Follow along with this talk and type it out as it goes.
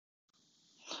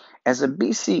As a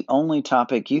BC only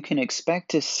topic, you can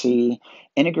expect to see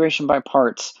integration by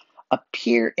parts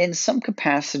appear in some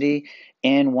capacity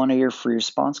in one of your free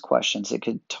response questions. It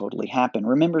could totally happen.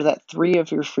 Remember that 3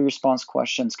 of your free response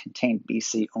questions contain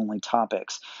BC only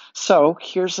topics. So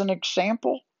here's an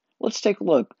example. Let's take a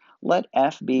look. Let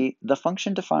f be the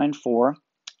function defined for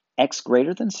x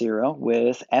greater than 0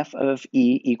 with f of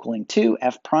e equaling 2,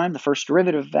 f prime, the first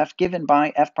derivative of f given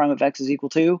by f prime of x is equal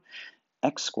to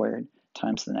x squared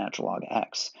times the natural log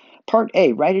x. Part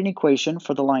A, write an equation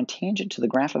for the line tangent to the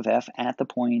graph of f at the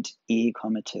point e,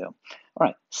 2. All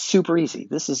right, super easy.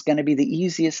 This is going to be the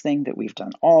easiest thing that we've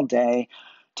done all day.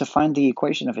 To find the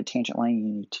equation of a tangent line, you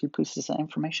need 2 pieces of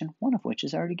information, one of which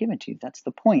is already given to you. That's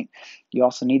the point. You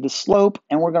also need the slope,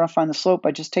 and we're going to find the slope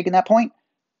by just taking that point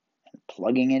and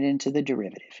plugging it into the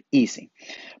derivative. Easy.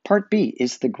 Part B,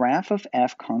 is the graph of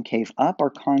f concave up or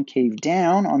concave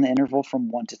down on the interval from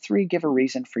 1 to 3? Give a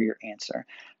reason for your answer.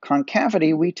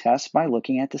 Concavity we test by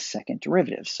looking at the second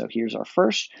derivative. So here's our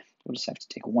first. We'll just have to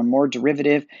take one more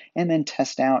derivative and then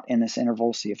test out in this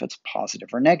interval, see if it's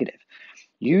positive or negative.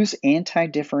 Use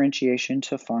anti-differentiation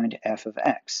to find f of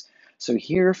x. So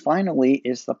here finally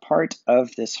is the part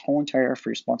of this whole entire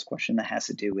free response question that has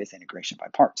to do with integration by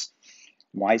parts.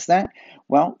 Why is that?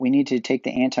 Well, we need to take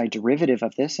the antiderivative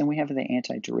of this, and we have the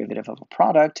antiderivative of a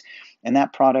product, and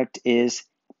that product is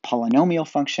polynomial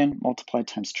function multiplied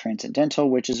times transcendental,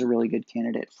 which is a really good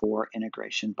candidate for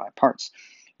integration by parts.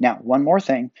 Now, one more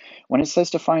thing. When it says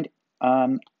to find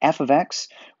f of x,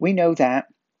 we know that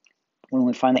when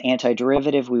we find the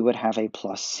antiderivative, we would have a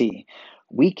plus c.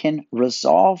 We can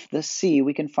resolve the c,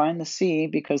 we can find the c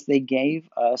because they gave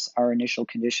us our initial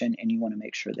condition, and you want to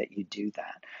make sure that you do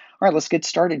that. All right, let's get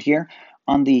started here.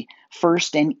 On the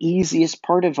first and easiest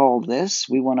part of all this,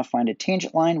 we want to find a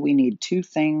tangent line. We need 2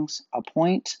 things, a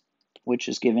point, which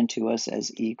is given to us as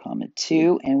e,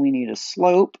 2, and we need a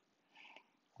slope,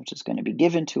 which is going to be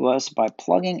given to us by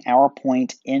plugging our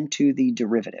point into the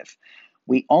derivative.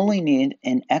 We only need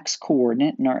an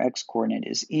x-coordinate, and our x-coordinate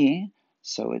is e,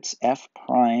 so it's f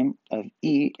prime of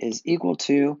e is equal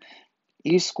to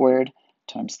e squared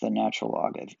times the natural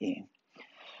log of e.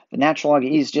 The natural log of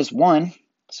e is just 1,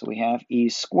 so we have e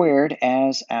squared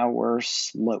as our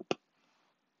slope.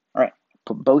 All right,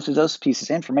 put both of those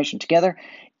pieces of information together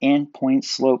in point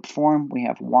slope form. We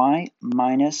have y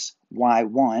minus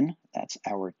y1, that's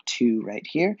our 2 right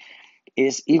here,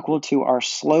 is equal to our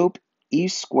slope e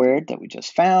squared that we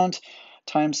just found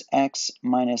times x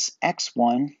minus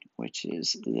x1, which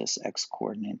is this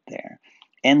x-coordinate there.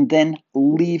 And then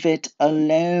leave it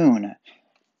alone.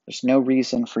 There's no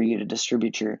reason for you to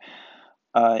distribute your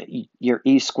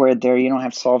e squared there. You don't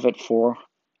have to solve it for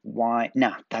y.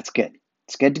 No, that's good.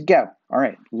 It's good to go. All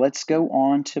right, let's go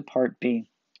on to part B.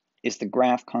 Is the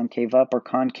graph concave up or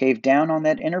concave down on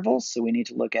that interval? So we need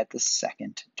to look at the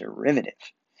second derivative.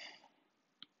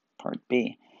 Part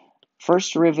B.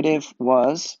 First derivative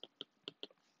was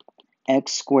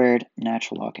x squared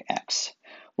natural log x.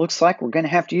 Looks like we're going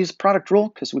to have to use the product rule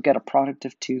because we've got a product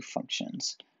of 2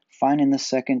 functions. Finding the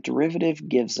second derivative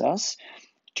gives us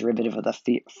derivative of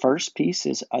the first piece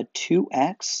is a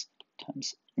 2x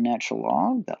times natural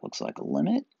log. That looks like a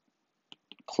limit.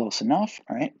 Close enough.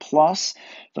 All right. Plus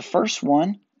the first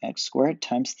one, x squared,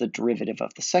 times the derivative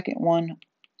of the second one,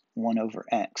 1 over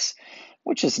x,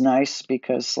 which is nice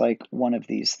because like one of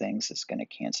these things is going to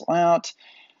cancel out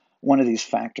one of these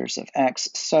factors of x.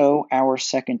 So our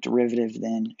second derivative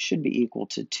then should be equal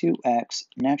to 2x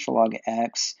natural log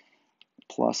x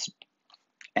plus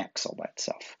x all by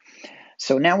itself.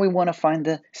 So now we want to find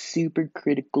the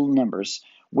supercritical numbers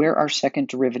where our second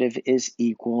derivative is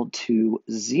equal to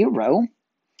 0.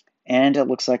 And it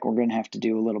looks like we're going to have to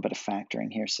do a little bit of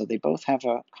factoring here. So they both have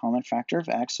a common factor of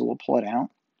x, so we'll pull it out.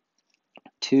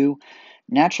 2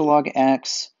 natural log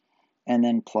x, and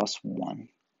then plus 1.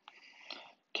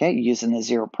 Okay, using the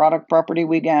zero product property,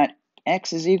 we got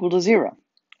x is equal to 0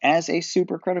 as a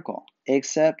supercritical,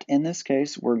 except in this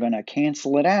case, we're going to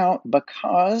cancel it out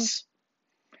because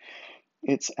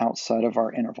it's outside of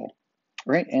our interval,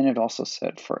 right? And it also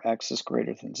said for x is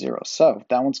greater than 0. So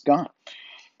that one's gone.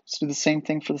 Let's do the same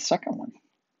thing for the second one.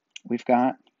 We've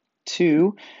got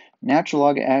 2 natural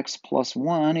log x plus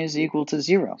 1 is equal to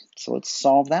 0. So let's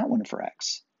solve that one for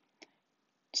x.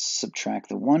 Subtract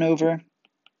the 1 over,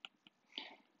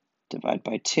 divide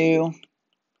by 2.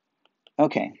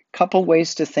 Okay, couple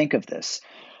ways to think of this.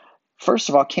 First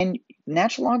of all, can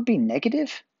natural log be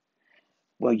negative?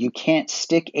 Well, you can't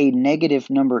stick a negative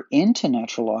number into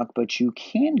natural log, but you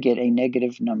can get a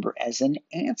negative number as an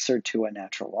answer to a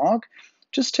natural log.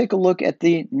 Just take a look at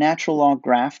the natural log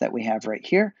graph that we have right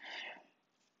here.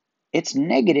 it's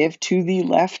negative to the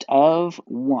left of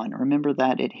 1. Remember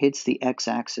that it hits the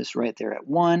x-axis right there at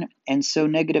 1, and so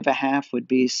negative a half would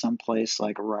be someplace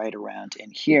like right around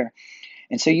in here.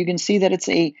 And so you can see that it's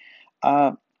a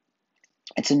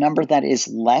number that is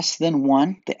less than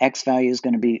 1. The x value is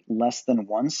going to be less than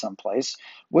 1 someplace,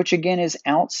 which again is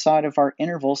outside of our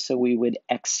interval, so we would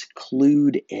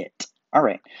exclude it. All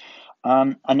right.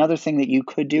 Another thing that you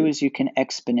could do is you can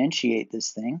exponentiate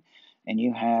this thing, and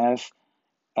you have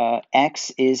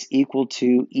x is equal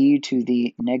to e to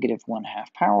the negative 1/2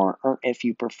 power, or if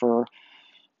you prefer,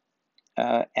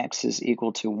 x is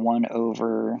equal to 1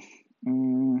 over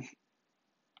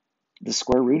the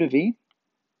square root of e.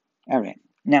 All right.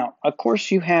 Now, of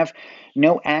course, you have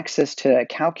no access to a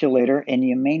calculator, and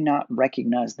you may not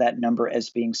recognize that number as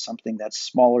being something that's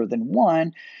smaller than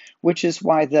 1, which is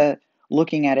why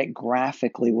looking at it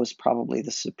graphically was probably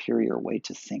the superior way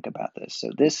to think about this.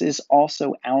 So this is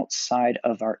also outside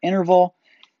of our interval,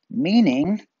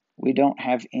 meaning we don't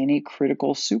have any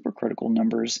critical, supercritical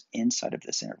numbers inside of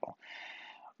this interval.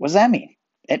 What does that mean?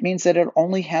 It means that it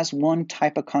only has one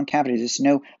type of concavity. There's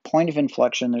no point of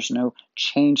inflection. There's no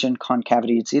change in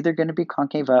concavity. It's either going to be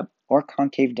concave up or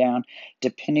concave down,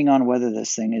 depending on whether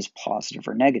this thing is positive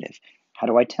or negative. How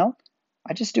do I tell?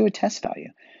 I just do a test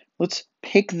value. Let's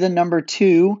pick the number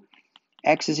 2,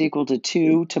 x is equal to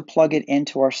 2, to plug it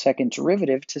into our second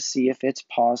derivative to see if it's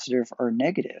positive or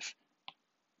negative.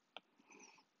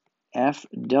 F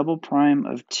double prime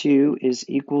of 2 is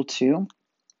equal to,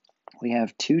 we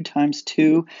have 2 times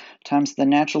 2 times the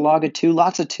natural log of 2,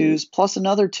 lots of 2's, plus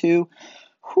another 2.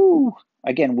 Whew.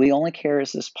 Again, we only care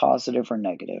is this positive or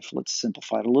negative. Let's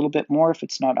simplify it a little bit more if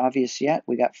it's not obvious yet.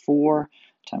 We got 4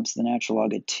 times the natural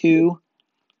log of 2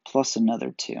 plus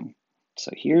another 2.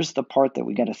 So here's the part that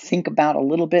we got to think about a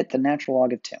little bit, the natural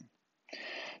log of 2.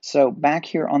 So back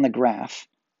here on the graph,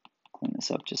 clean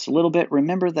this up just a little bit.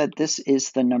 Remember that this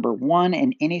is the number 1,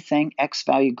 and anything x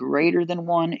value greater than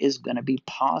 1 is going to be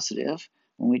positive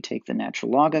when we take the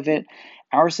natural log of it.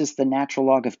 Ours is the natural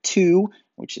log of 2,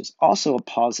 which is also a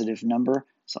positive number,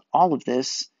 so all of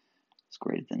this is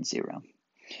greater than 0.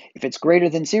 If it's greater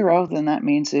than 0, then that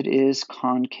means it is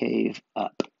concave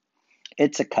up.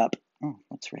 It's a cup. Oh,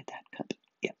 let's write that, cup.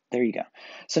 Yeah, there you go.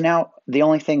 So now the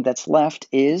only thing that's left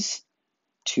is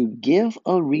to give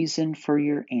a reason for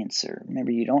your answer.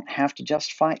 Remember, you don't have to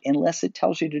justify unless it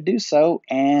tells you to do so,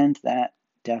 and that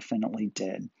definitely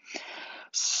did.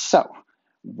 So,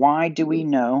 why do we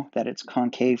know that it's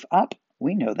concave up?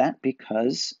 We know that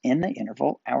because in the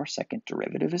interval, our second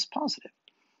derivative is positive.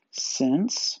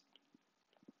 Since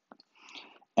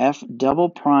f double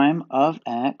prime of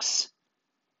x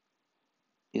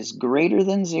is greater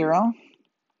than 0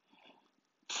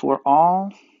 for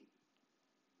all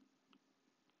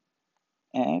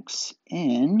x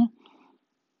in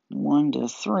 1 to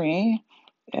 3,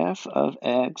 f of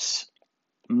x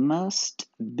must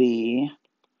be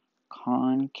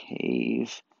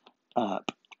concave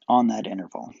up on that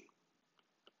interval.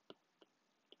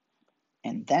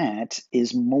 And that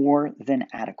is more than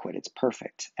adequate. It's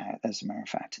perfect, as a matter of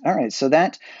fact. All right, so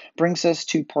that brings us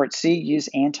to part C, use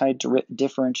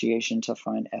anti-differentiation to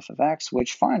find f of x,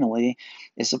 which finally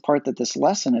is the part that this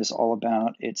lesson is all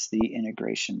about. It's the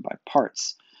integration by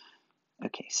parts.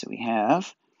 Okay, so we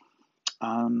have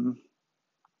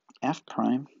f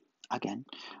prime, again,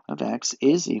 of x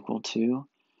is equal to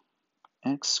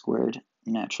x squared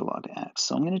natural log of x.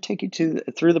 So I'm going to take you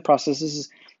through the process. This is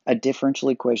a differential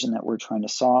equation that we're trying to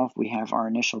solve. We have our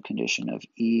initial condition of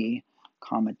e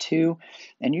comma 2,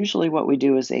 and usually what we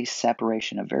do is a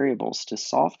separation of variables to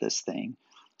solve this thing.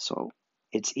 So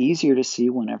it's easier to see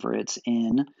whenever it's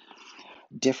in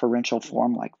differential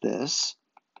form like this.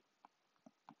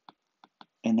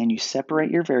 And then you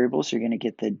separate your variables. You're going to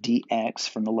get the dx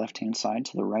from the left-hand side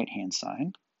to the right-hand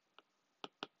side.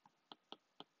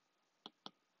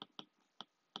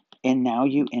 And now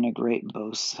you integrate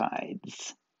both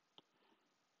sides.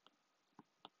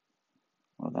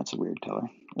 Well, that's a weird color.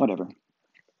 Whatever.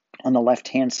 On the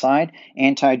left-hand side,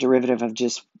 antiderivative of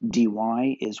just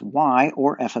dy is y,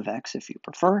 or f of x if you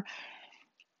prefer,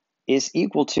 is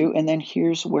equal to, and then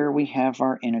here's where we have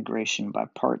our integration by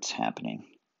parts happening.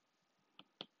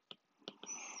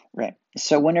 Right.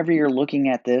 So whenever you're looking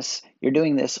at this, you're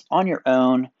doing this on your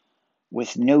own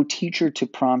with no teacher to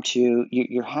prompt you.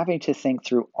 You're having to think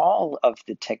through all of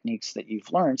the techniques that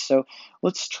you've learned. So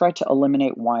let's try to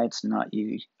eliminate why it's not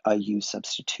a U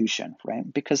substitution, right?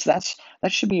 Because that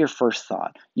should be your first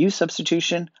thought. U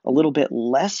substitution, a little bit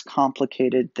less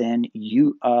complicated than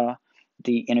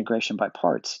the integration by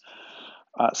parts.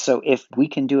 So if we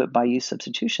can do it by U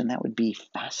substitution, that would be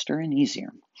faster and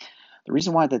easier. The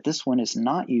reason why that this one is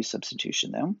not u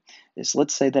substitution, though, is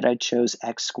let's say that I chose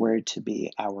x squared to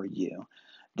be our u.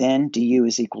 Then du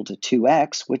is equal to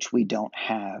 2x, which we don't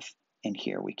have in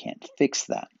here. We can't fix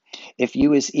that. If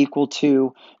u is equal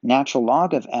to natural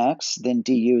log of x, then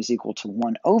du is equal to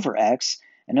 1 over x.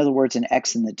 In other words, an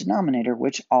x in the denominator,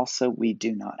 which also we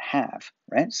do not have,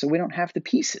 right? So we don't have the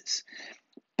pieces.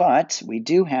 But we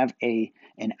do have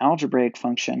an algebraic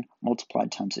function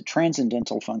multiplied times a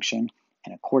transcendental function.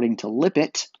 And according to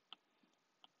Lippitt,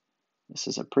 this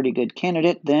is a pretty good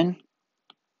candidate then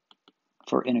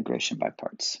for integration by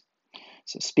parts.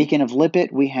 So speaking of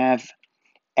Lippitt, we have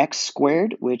x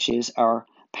squared, which is our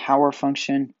power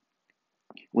function.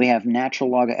 We have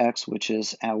natural log of x, which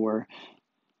is our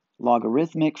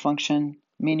logarithmic function,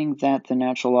 meaning that the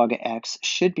natural log of x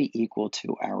should be equal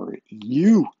to our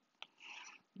u.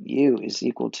 U is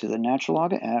equal to the natural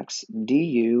log of x.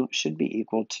 Du should be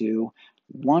equal to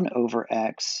 1 over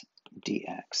x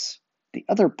dx. The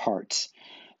other parts,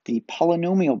 the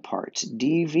polynomial parts,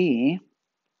 dv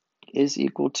is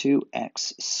equal to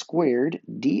x squared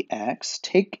dx.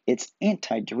 Take its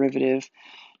antiderivative.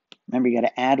 Remember, you got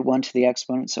to add 1 to the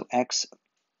exponent, so x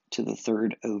to the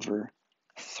third over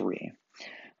 3.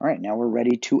 All right, now we're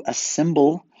ready to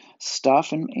assemble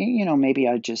stuff, and maybe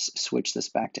I just switch this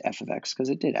back to f of x because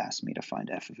it did ask me to find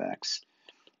f of x.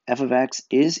 F of x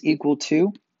is equal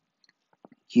to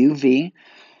uv.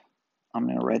 I'm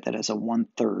going to write that as a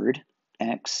 1/3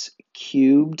 x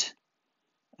cubed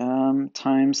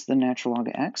times the natural log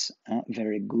of x,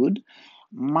 very good,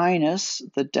 minus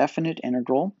the definite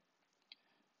integral.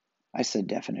 I said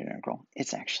definite integral.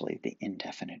 It's actually the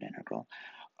indefinite integral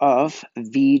of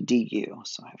v du.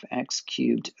 So I have x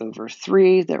cubed over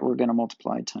 3 that we're going to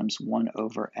multiply times 1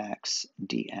 over x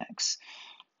dx.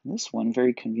 This one,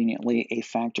 very conveniently, a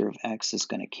factor of x is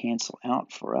going to cancel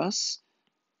out for us.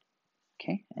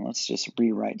 Okay, and let's just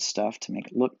rewrite stuff to make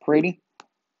it look pretty.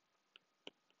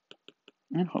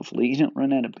 And hopefully you don't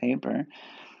run out of paper.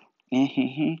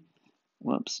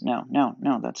 Whoops, no,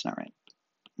 that's not right.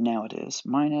 Now it is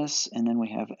minus, and then we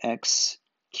have x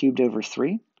cubed over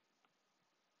 3.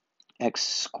 X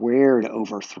squared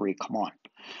over 3, come on.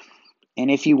 And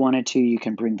if you wanted to, you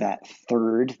can bring that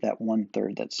third, that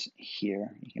 1/3 that's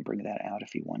here, you can bring that out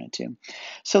if you wanted to.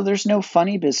 So there's no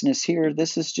funny business here.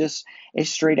 This is just a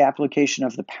straight application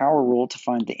of the power rule to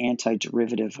find the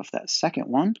antiderivative of that second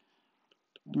one.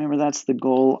 Remember, that's the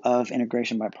goal of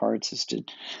integration by parts, is to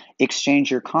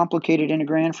exchange your complicated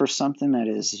integrand for something that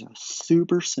is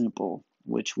super simple,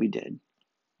 which we did.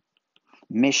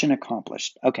 Mission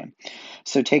accomplished. Okay,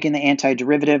 so taking the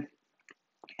antiderivative,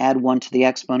 add 1 to the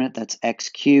exponent, that's x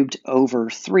cubed over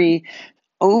 3,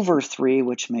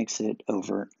 which makes it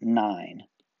over 9.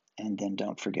 And then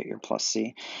don't forget your plus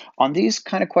c. On these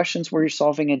kind of questions where you're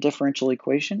solving a differential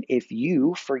equation, if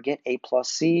you forget a plus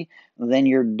c, then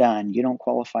you're done. You don't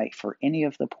qualify for any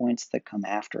of the points that come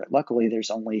after it. Luckily,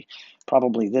 there's only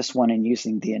probably this one and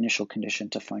using the initial condition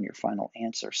to find your final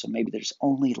answer. So maybe there's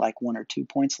only like 1 or 2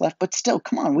 points left, but still,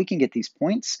 come on, we can get these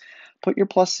points. Put your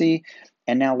plus c,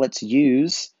 and now let's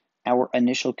use our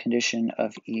initial condition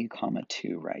of e comma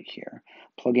 2 right here.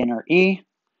 Plug in our e.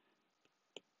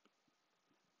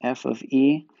 F of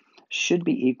e should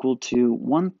be equal to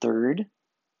 1/3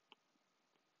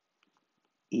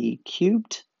 e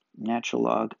cubed natural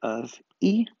log of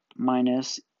e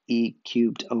minus e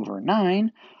cubed over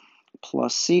 9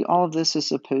 plus c. All of this is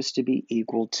supposed to be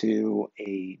equal to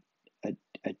a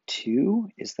 2.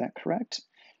 Is that correct?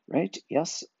 Right?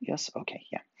 Yes? Okay,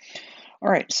 yeah. All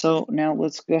right, so now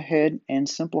let's go ahead and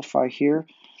simplify here.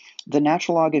 The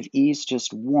natural log of e is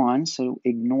just 1, so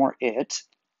ignore it.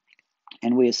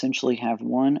 And we essentially have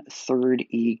 1/3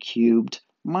 e cubed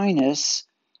minus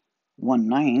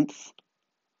 1/9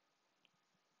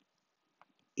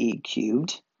 e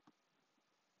cubed.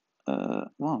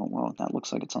 Well, that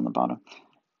looks like it's on the bottom,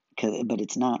 but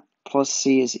it's not. Plus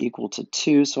c is equal to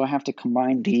 2, so I have to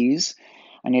combine these.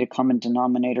 I need a common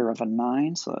denominator of a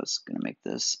 9, so that's going to make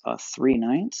this a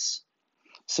 3/9.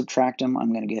 Subtract them,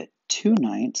 I'm going to get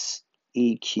 2/9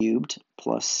 e cubed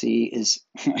plus c is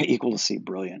equal to c.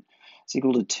 Brilliant. It's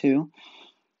equal to 2.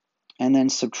 And then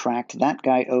subtract that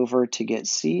guy over to get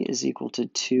c is equal to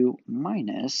 2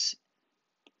 minus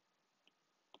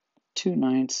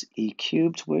 2/9 e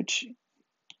cubed, which,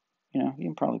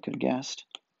 you probably could have guessed.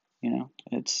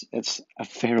 It's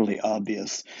fairly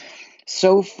obvious.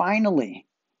 So finally,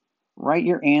 write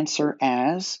your answer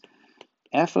as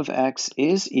f of x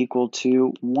is equal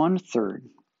to 1/3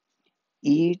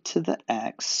 e to the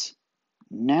x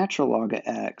natural log of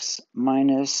x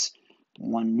minus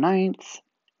 1/9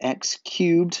 x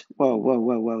cubed.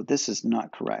 Whoa, this is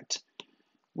not correct.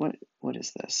 what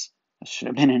is this? This should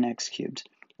have been an x cubed.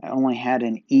 I only had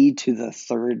an e to the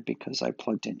third because I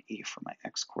plugged in e for my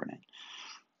x coordinate.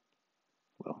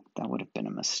 Well, that would have been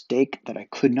a mistake that I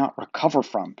could not recover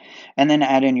from. And then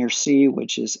add in your c,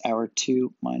 which is our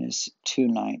 2 minus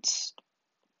 2/9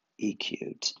 e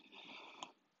cubed.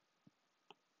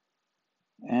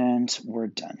 And we're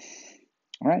done.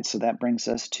 All right, so that brings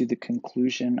us to the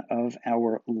conclusion of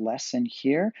our lesson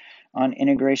here on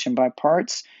integration by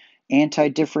parts,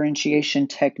 anti-differentiation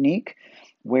technique,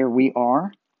 where we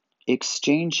are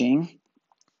exchanging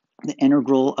the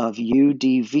integral of u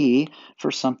dv for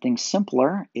something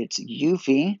simpler. It's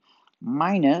uv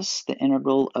minus the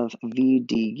integral of v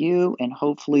du, and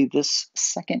hopefully this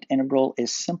second integral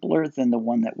is simpler than the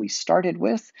one that we started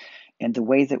with. And the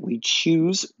way that we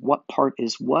choose what part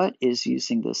is what is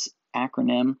using this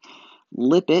acronym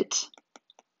LIPIT.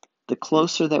 The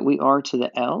closer that we are to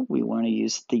the L, we want to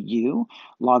use the U,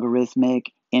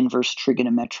 logarithmic, inverse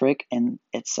trigonometric, and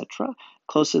etc.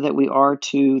 Closer that we are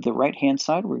to the right-hand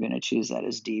side, we're going to choose that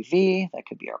as dv. That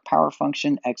could be our power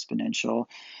function, exponential,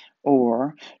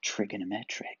 or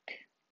trigonometric.